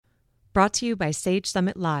Brought to you by Sage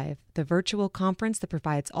Summit Live, the virtual conference that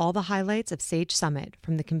provides all the highlights of Sage Summit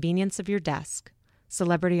from the convenience of your desk.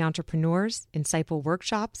 Celebrity entrepreneurs, insightful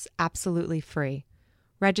workshops, absolutely free.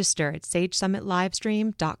 Register at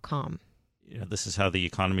sagesummitlivestream.com. This is how the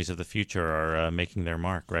economies of the future are making their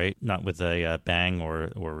mark, right? Not with a bang or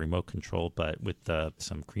remote control, but with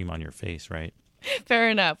some cream on your face, right? Fair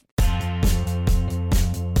enough.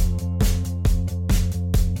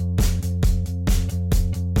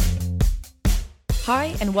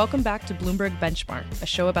 Hi, and welcome back to Bloomberg Benchmark, a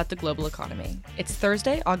show about the global economy. It's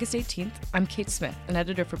Thursday, August 18th. I'm Kate Smith, an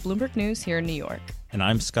editor for Bloomberg News here in New York. And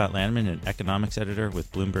I'm Scott Landman, an economics editor with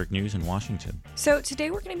Bloomberg News in Washington. So today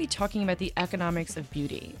we're going to be talking about the economics of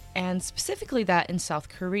beauty, and specifically that in South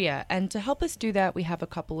Korea. And to help us do that, we have a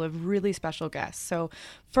couple of really special guests. So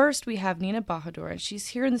first, we have Nina Bahadur, and she's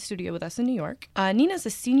here in the studio with us in New York. Nina's a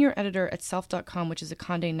senior editor at Self.com, which is a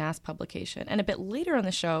Condé Nast publication. And a bit later on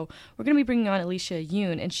the show, we're going to be bringing on Alicia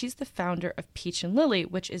Yoon, and she's the founder of Peach & Lily,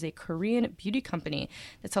 which is a Korean beauty company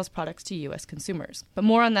that sells products to U.S. consumers. But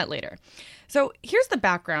more on that later. So here's the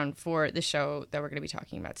background for the show that we're going to be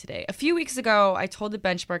talking about today. A few weeks ago, I told the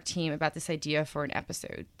Benchmark team about this idea for an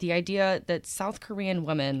episode. The idea that South Korean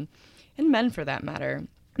women, and men for that matter,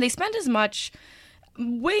 they spend as much,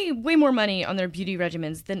 way more money on their beauty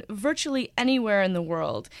regimens than virtually anywhere in the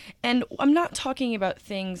world. And I'm not talking about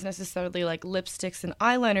things necessarily like lipsticks and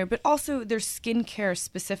eyeliner, but also their skincare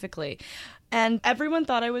specifically. And everyone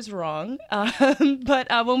thought I was wrong. But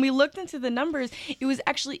when we looked into the numbers, it was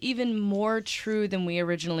actually even more true than we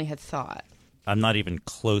originally had thought. I'm not even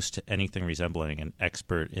close to anything resembling an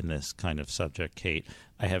expert in this kind of subject, Kate.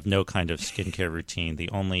 I have no kind of skincare routine. The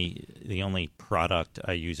only product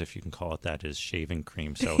I use, if you can call it that, is shaving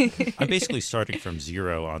cream. So I'm basically starting from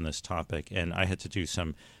zero on this topic, and I had to do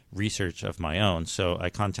some research of my own. So I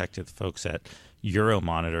contacted the folks at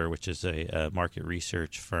Euromonitor, which is a market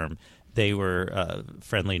research firm. They were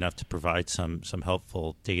friendly enough to provide some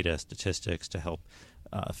helpful data statistics to help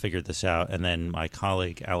figure this out. And then my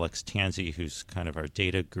colleague Alex Tanzi, who's kind of our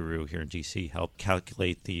data guru here in DC, helped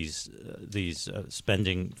calculate these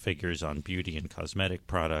spending figures on beauty and cosmetic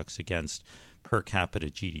products against per capita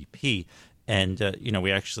GDP. And,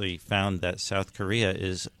 we actually found that South Korea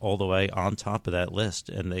is all the way on top of that list,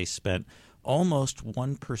 and they spent almost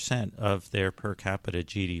 1% of their per capita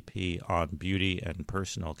GDP on beauty and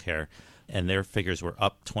personal care, and their figures were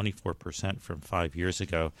up 24% from 5 years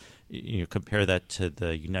ago. You compare that to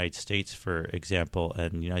the United States, for example,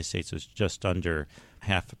 and the United States was just under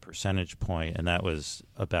half a percentage point, and that was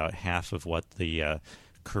about half of what the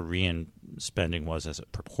Korean spending was as a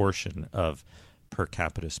proportion of per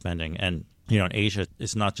capita spending. And in Asia,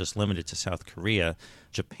 it's not just limited to South Korea.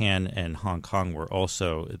 Japan and Hong Kong were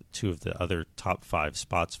also two of the other top 5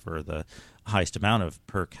 spots for the highest amount of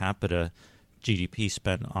per capita GDP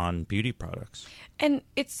spent on beauty products. And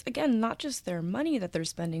it's, again, not just their money that they're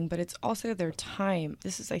spending, but it's also their time.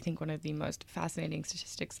 This is, I think, one of the most fascinating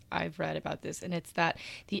statistics I've read about this, and it's that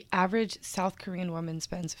the average South Korean woman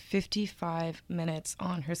spends 55 minutes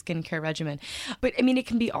on her skincare regimen. But, it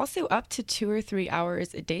can be also up to 2 or 3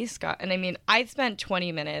 hours a day, Scott. And, I spent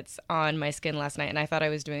 20 minutes on my skin last night, and I thought I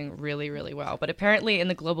was doing really, really well. But apparently, in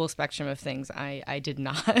the global spectrum of things, I did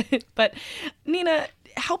not. But, Nina,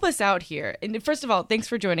 help us out here. And first of all, thanks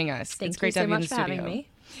for joining us. It's great to have you in the studio. Me.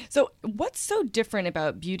 So what's so different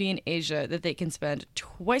about beauty in Asia that they can spend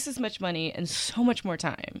twice as much money and so much more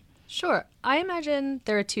time? Sure. I imagine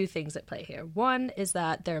there are 2 things at play here. One is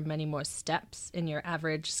that there are many more steps in your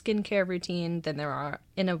average skincare routine than there are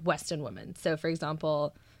in a Western woman. So, for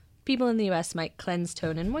example, people in the U.S. might cleanse,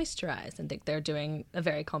 tone, and moisturize and think they're doing a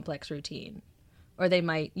very complex routine. Or they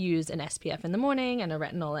might use an SPF in the morning and a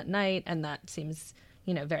retinol at night, and that seems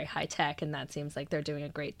very high tech, and that seems like they're doing a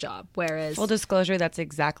great job. Whereas, full disclosure, that's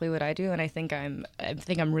exactly what I do, and I think I'm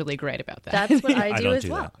really great about that. That's what I do as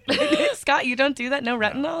well. Scott, you don't do that? No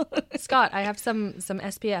retinol? Scott, I have some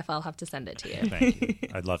SPF. I'll have to send it to you. Thank you.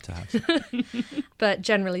 I'd love to have some. But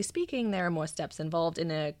generally speaking, there are more steps involved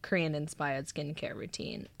in a Korean-inspired skincare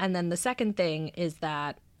routine. And then the second thing is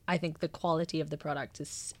that I think the quality of the product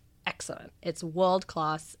is excellent. It's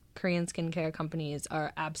world-class. Korean skincare companies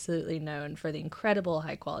are absolutely known for the incredible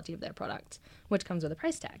high quality of their products, which comes with a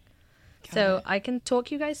price tag. So I can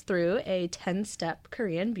talk you guys through a 10-step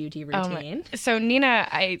Korean beauty routine. So Nina,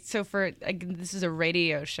 this is a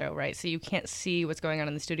radio show, right? So you can't see what's going on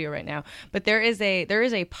in the studio right now, but there is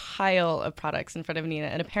a pile of products in front of Nina,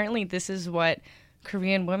 and apparently this is what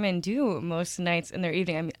Korean women do most nights in their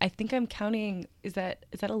evening. I think I'm counting, is that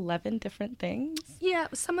 11 different things? Yeah,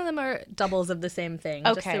 some of them are doubles of the same thing,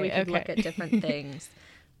 just so we can look at different things.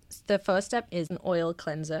 The first step is an oil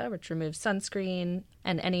cleanser, which removes sunscreen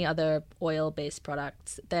and any other oil-based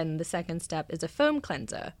products. Then the second step is a foam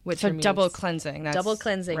cleanser, which removes... double cleansing. Double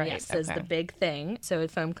cleansing, right, yes, is the big thing. So a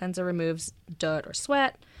foam cleanser removes dirt or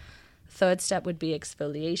sweat. Third step would be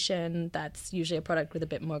exfoliation. That's usually a product with a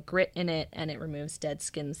bit more grit in it, and it removes dead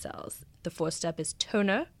skin cells. The fourth step is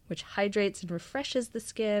toner, which hydrates and refreshes the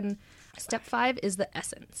skin. Step 5 is the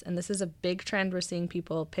essence, and this is a big trend we're seeing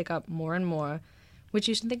people pick up more and more, which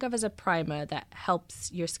you should think of as a primer that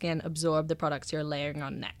helps your skin absorb the products you're layering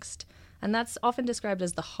on next. And that's often described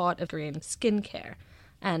as the heart of Korean skincare.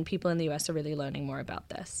 And people in the US are really learning more about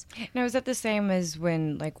this. Now, is that the same as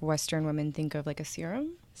when like Western women think of like a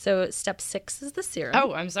serum? So step 6 is the serum.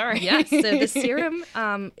 Oh, I'm sorry. Yes. So the serum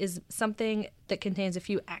is something that contains a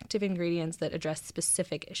few active ingredients that address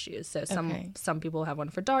specific issues. So some people have one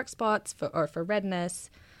for dark spots or for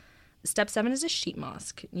redness. Step 7 is a sheet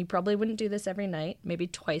mask. You probably wouldn't do this every night, maybe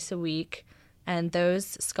twice a week. And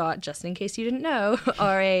those, Scott, just in case you didn't know,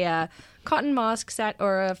 are a cotton mask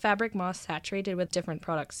or a fabric mask saturated with different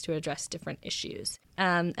products to address different issues.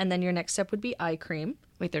 And then your next step would be eye cream.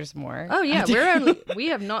 Wait, there's more. Oh yeah, we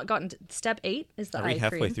have not gotten to step 8 is the eye cream. Are we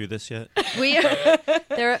halfway through this yet?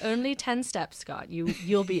 There are only 10 steps, Scott.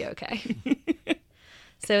 You'll be okay.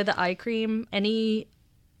 So the eye cream, any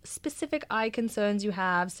specific eye concerns you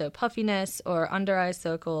have, so puffiness or under eye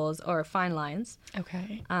circles or fine lines.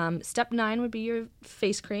 Okay. Step 9 would be your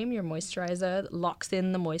face cream, your moisturizer, locks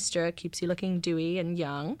in the moisture, keeps you looking dewy and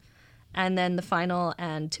young. And then the final,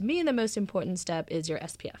 and to me the most important step, is your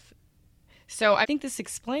SPF. So I think this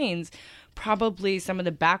explains probably some of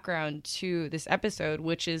the background to this episode,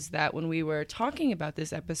 which is that when we were talking about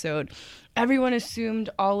this episode, everyone assumed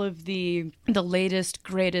all of the latest,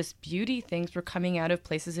 greatest beauty things were coming out of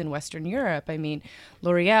places in Western Europe. I mean,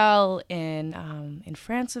 L'Oreal in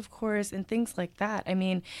France, of course, and things like that. I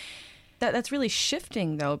mean, that's really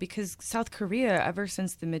shifting, though, because South Korea, ever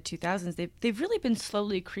since the mid-2000s, they've really been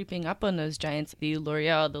slowly creeping up on those giants, the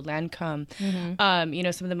L'Oreal, the Lancome.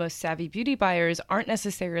 Mm-hmm. Some of the most savvy beauty buyers aren't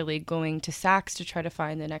necessarily going to Saks to try to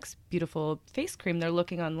find the next beautiful face cream. They're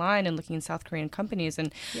looking online and looking at South Korean companies.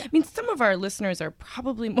 And I mean, some of our listeners are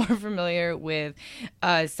probably more familiar with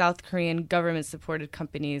South Korean government-supported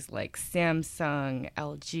companies like Samsung,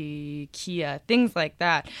 LG, Kia, things like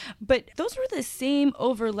that. But those were the same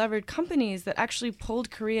over-levered companies that actually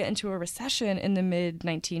pulled Korea into a recession in the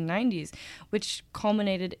mid-1990s, which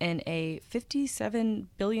culminated in a $57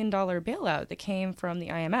 billion bailout that came from the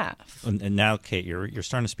IMF. And now, Kate, you're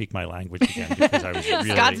starting to speak my language again, because I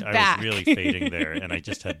was really fading there, and I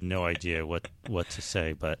just had no idea what to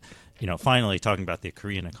say. But finally talking about the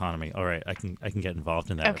Korean economy. All right, I can get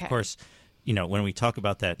involved in that. Okay. Of course, when we talk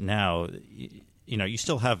about that now, you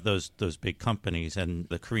still have those big companies, and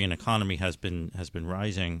the Korean economy has been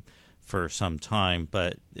rising for some time,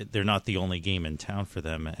 but they're not the only game in town for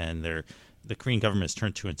them, and the Korean government has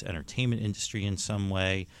turned to its entertainment industry in some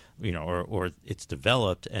way, or it's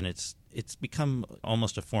developed, and it's become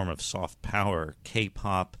almost a form of soft power.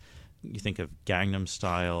 K-pop, you think of Gangnam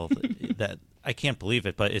Style, that I can't believe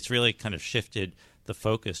it, but it's really kind of shifted the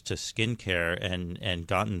focus to skincare and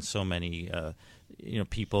gotten so many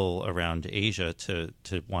people around Asia to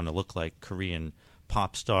want to look like Korean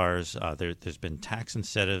pop stars. There's been tax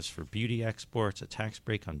incentives for beauty exports, a tax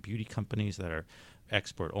break on beauty companies that are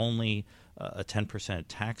export only, a 10%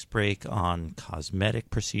 tax break on cosmetic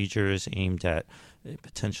procedures aimed at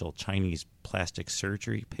potential Chinese plastic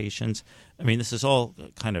surgery patients. I mean, this has all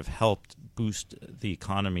kind of helped boost the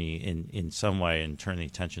economy in some way and turn the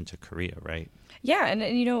attention to Korea, right? Yeah,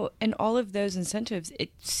 and all of those incentives,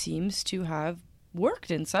 it seems to have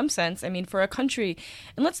worked in some sense. I mean, for a country,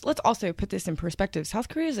 and let's also put this in perspective, South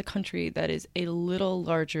Korea is a country that is a little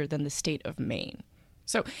larger than the state of Maine.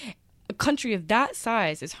 So a country of that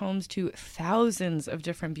size is home to thousands of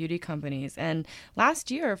different beauty companies. And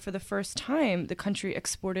last year, for the first time, the country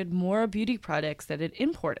exported more beauty products than it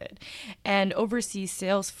imported. And overseas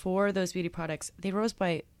sales for those beauty products, they rose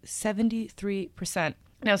by 73%.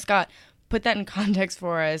 Now, Scott, put that in context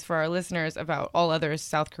for us, for our listeners, about all other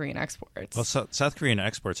South Korean exports. Well, South Korean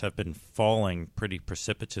exports have been falling pretty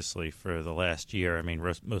precipitously for the last year. I mean,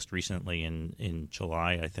 most recently in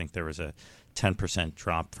July, I think there was a 10%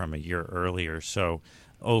 drop from a year earlier. So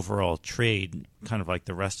overall trade, kind of like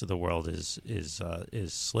the rest of the world, is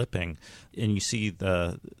slipping. And you see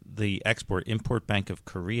the Export-Import Bank of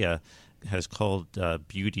Korea has called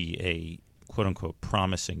beauty a quote-unquote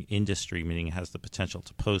promising industry, meaning it has the potential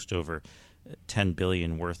to post over $10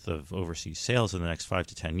 billion worth of overseas sales in the next 5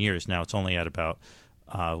 to 10 years. Now it's only at about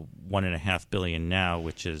 $1.5 billion now,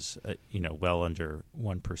 which is well under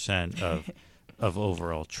 1% of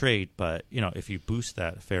overall trade. But, if you boost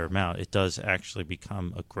that a fair amount, it does actually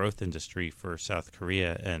become a growth industry for South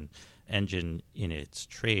Korea and engine in its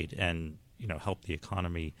trade and, help the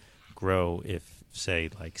economy grow if, say,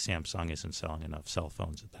 like Samsung isn't selling enough cell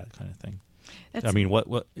phones and that kind of thing.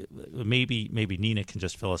 What maybe Nina can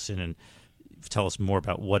just fill us in and tell us more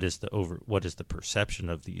about what is the perception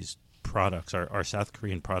of these products. Are South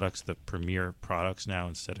Korean products the premier products now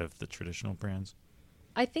instead of the traditional brands?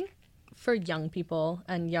 I think for young people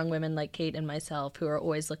and young women like Kate and myself who are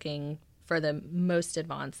always looking for the most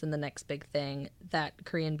advanced and the next big thing, that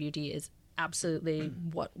Korean beauty is absolutely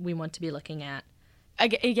what we want to be looking at.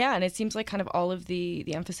 Yeah, and it seems like kind of all of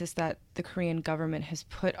the emphasis that the Korean government has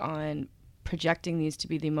put on projecting these to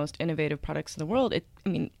be the most innovative products in the world,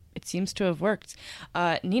 it seems to have worked.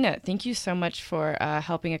 Nina, thank you so much for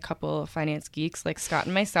helping a couple of finance geeks like Scott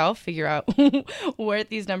and myself figure out what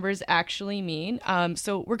these numbers actually mean.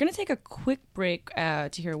 So we're going to take a quick break to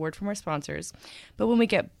hear a word from our sponsors. But when we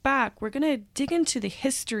get back, we're going to dig into the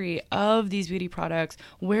history of these beauty products.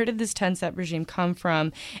 Where did this 10-step regime come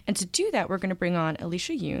from? And to do that, we're going to bring on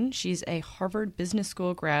Alicia Yoon. She's a Harvard Business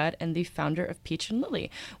School grad and the founder of Peach and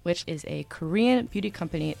Lily, which is a Korean beauty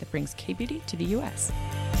company that brings K-beauty to the U.S.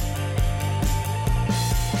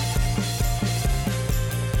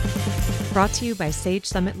 Brought to you by Sage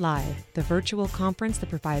Summit Live, the virtual conference that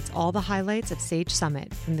provides all the highlights of Sage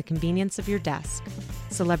Summit from the convenience of your desk.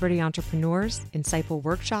 Celebrity entrepreneurs, insightful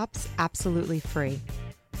workshops, absolutely free.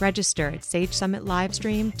 Register at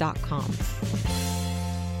sagesummitlivestream.com.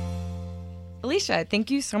 Alicia, thank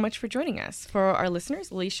you so much for joining us. For our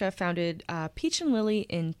listeners, Alicia founded Peach and Lily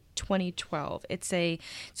in 2012. It's a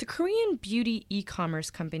Korean beauty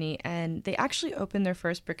e-commerce company, and they actually opened their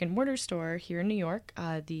first brick and mortar store here in New York,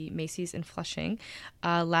 the Macy's in Flushing,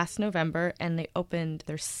 last November, and they opened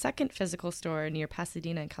their second physical store near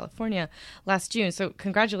Pasadena in California last June. So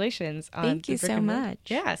congratulations on Thank you so much.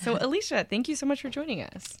 Yeah. So Alicia, thank you so much for joining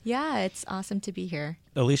us. Yeah, it's awesome to be here.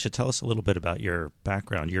 Alicia, tell us a little bit about your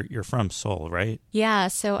background. You're from Seoul, right? Yeah,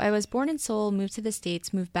 so I was born in Seoul, moved to the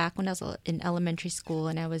States, moved back when I was in elementary school,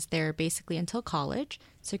 and I was there basically until college.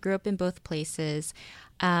 So I grew up in both places.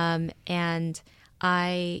 And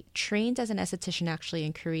I trained as an esthetician actually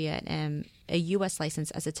in Korea and a U.S.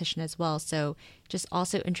 licensed esthetician as well. So just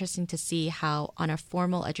also interesting to see how on a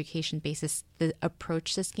formal education basis, the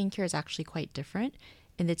approach to skincare is actually quite different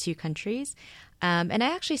in the two countries. And I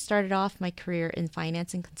actually started off my career in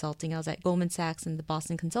finance and consulting. I was at Goldman Sachs and the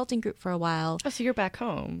Boston Consulting Group for a while. Oh, so you're back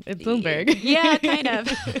home at Bloomberg. Yeah, kind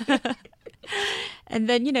of. And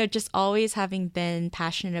then, just always having been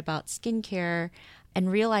passionate about skincare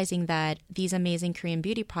and realizing that these amazing Korean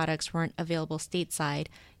beauty products weren't available stateside,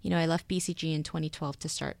 I left BCG in 2012 to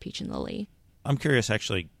start Peach and Lily. I'm curious,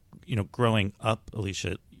 actually, growing up,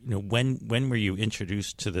 Alicia, when were you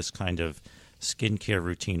introduced to this kind of skincare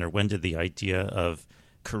routine, or when did the idea of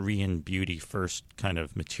Korean beauty first kind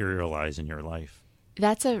of materialize in your life?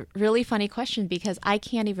 That's a really funny question because I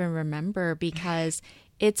can't even remember, because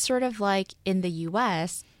it's sort of like in the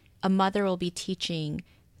U.S., a mother will be teaching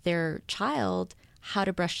their child how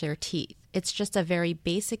to brush their teeth. It's just a very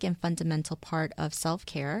basic and fundamental part of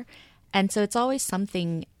self-care. And so it's always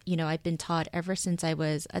something, I've been taught ever since I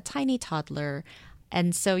was a tiny toddler.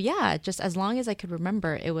 And so, yeah, just as long as I could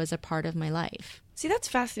remember, it was a part of my life. See, that's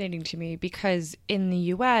fascinating to me because in the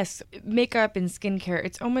U.S., makeup and skincare,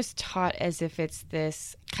 it's almost taught as if it's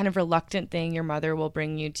this kind of reluctant thing your mother will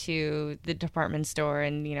bring you to the department store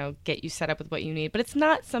and, get you set up with what you need. But it's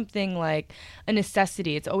not something like a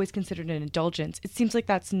necessity. It's always considered an indulgence. It seems like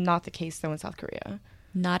that's not the case, though, in South Korea.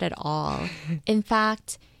 Not at all. In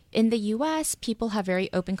fact, in the U.S., people have very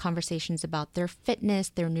open conversations about their fitness,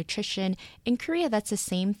 their nutrition. In Korea, that's the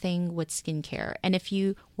same thing with skincare. And if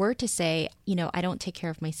you were to say, I don't take care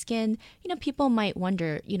of my skin, people might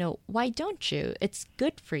wonder, why don't you? It's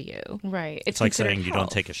good for you. Right. It's like saying you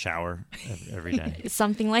don't take a shower every day.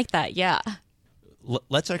 Something like that, yeah.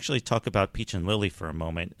 Let's actually talk about Peach and Lily for a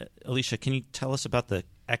moment. Alicia, can you tell us about the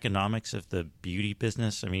economics of the beauty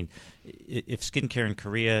business? I mean, if skincare in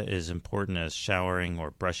Korea is important as showering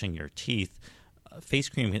or brushing your teeth, face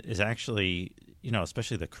cream is actually,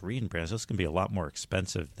 especially the Korean brands, this can be a lot more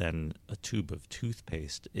expensive than a tube of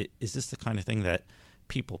toothpaste. Is this the kind of thing that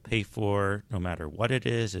people pay for no matter what it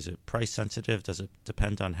is? Is it price sensitive? Does it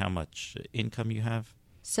depend on how much income you have?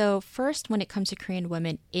 So first, when it comes to Korean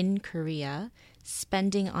women in Korea,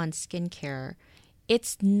 spending on skincare,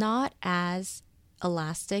 it's not as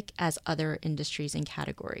elastic as other industries and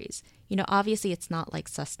categories. Obviously it's not like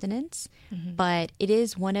sustenance, but it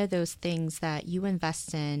is one of those things that you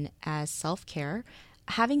invest in as self-care.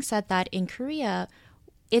 Having said that, in Korea,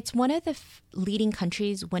 it's one of the leading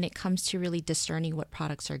countries when it comes to really discerning what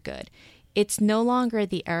products are good. It's no longer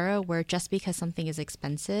the era where just because something is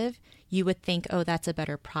expensive, you would think, oh, that's a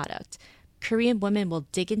better product. Korean women will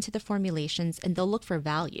dig into the formulations and they'll look for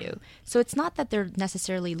value. So it's not that they're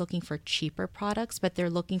necessarily looking for cheaper products, but they're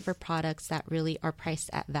looking for products that really are priced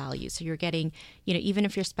at value. So you're getting, even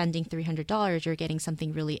if you're spending $300, you're getting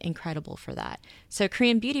something really incredible for that. So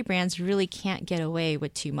Korean beauty brands really can't get away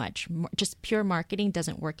with too much. Just pure marketing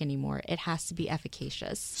doesn't work anymore. It has to be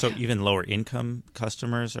efficacious. So even lower income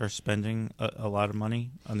customers are spending a lot of money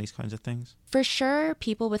on these kinds of things? For sure,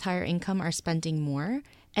 people with higher income are spending more.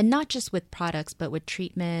 And not just with products, but with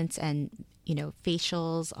treatments and,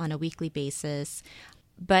 facials on a weekly basis.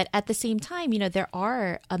 But at the same time, there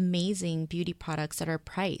are amazing beauty products that are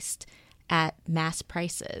priced at mass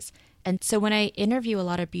prices. And so when I interview a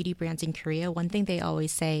lot of beauty brands in Korea, one thing they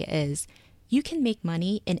always say is, you can make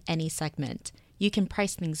money in any segment. You can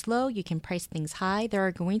price things low, you can price things high. There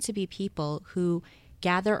are going to be people who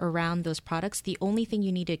gather around those products. The only thing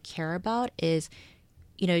you need to care about is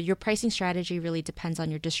your pricing strategy really depends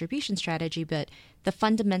on your distribution strategy, but the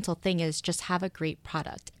fundamental thing is just have a great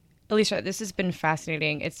product. Alicia, this has been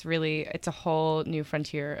fascinating. It's a whole new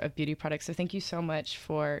frontier of beauty products. So thank you so much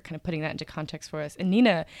for kind of putting that into context for us. And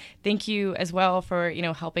Nina, thank you as well for,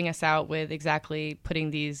 helping us out with exactly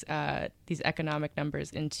putting these economic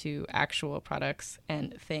numbers into actual products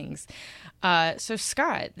and things. So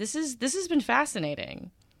Scott, this has been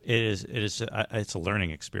fascinating. It is. It's a learning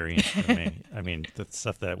experience for me. I mean, the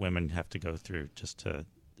stuff that women have to go through just to,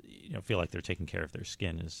 feel like they're taking care of their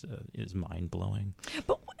skin is mind blowing.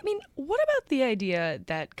 But I mean, what about the idea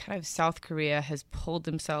that kind of South Korea has pulled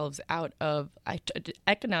themselves out of an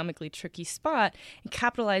economically tricky spot and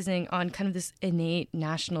capitalizing on kind of this innate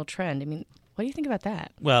national trend? I mean, what do you think about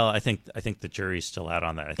that? Well, I think the jury's still out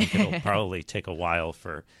on that. I think it'll probably take a while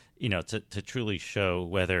for to truly show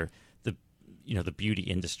whether the beauty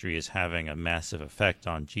industry is having a massive effect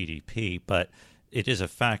on GDP, but it is a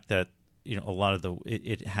fact that a lot of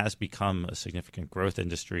it has become a significant growth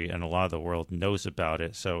industry, and a lot of the world knows about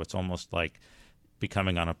it. So it's almost like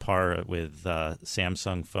becoming on a par with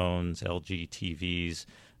Samsung phones, LG TVs,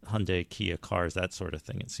 Hyundai, Kia cars, that sort of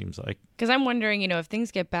thing. It seems like. Because I'm wondering, if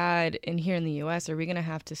things get bad here in the U.S., are we going to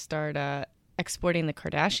have to start exporting the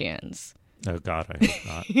Kardashians? Oh, God, I hope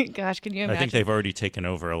not. Gosh, can you imagine? I think they've already taken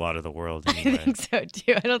over a lot of the world anyway. I think so,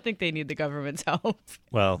 too. I don't think they need the government's help.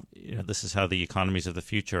 Well, this is how the economies of the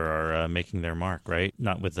future are making their mark, right?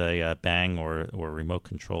 Not with a bang or remote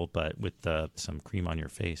control, but with some cream on your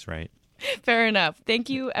face, right? Fair enough.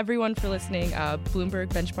 Thank you, everyone, for listening. Bloomberg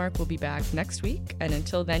Benchmark will be back next week. And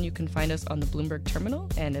until then, you can find us on the Bloomberg Terminal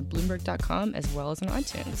and at Bloomberg.com, as well as on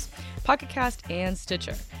iTunes, Pocket Cast, and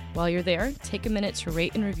Stitcher. While you're there, take a minute to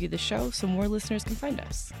rate and review the show so more listeners can find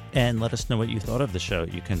us. And let us know what you thought of the show.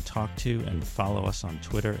 You can talk to and follow us on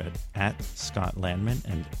Twitter at Scott Landman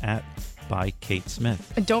and at by Kate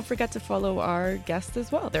Smith. And don't forget to follow our guests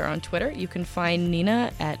as well. They're on Twitter. You can find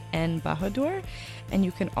Nina at nbahadur, and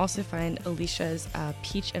you can also find Alicia's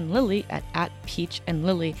Peach and Lily at Peach and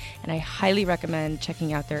Lily. And I highly recommend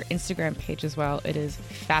checking out their Instagram page as well. It is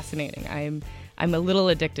fascinating. I'm a little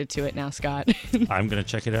addicted to it now, Scott. I'm going to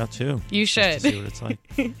check it out too. You should. Just to see what it's like.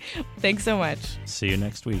 Thanks so much. See you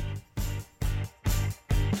next week.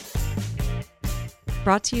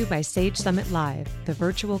 Brought to you by Sage Summit Live, the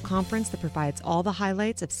virtual conference that provides all the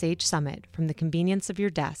highlights of Sage Summit from the convenience of your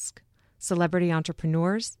desk. Celebrity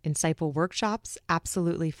entrepreneurs, insightful workshops,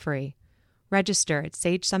 absolutely free. Register at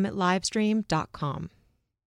sagesummitlivestream.com.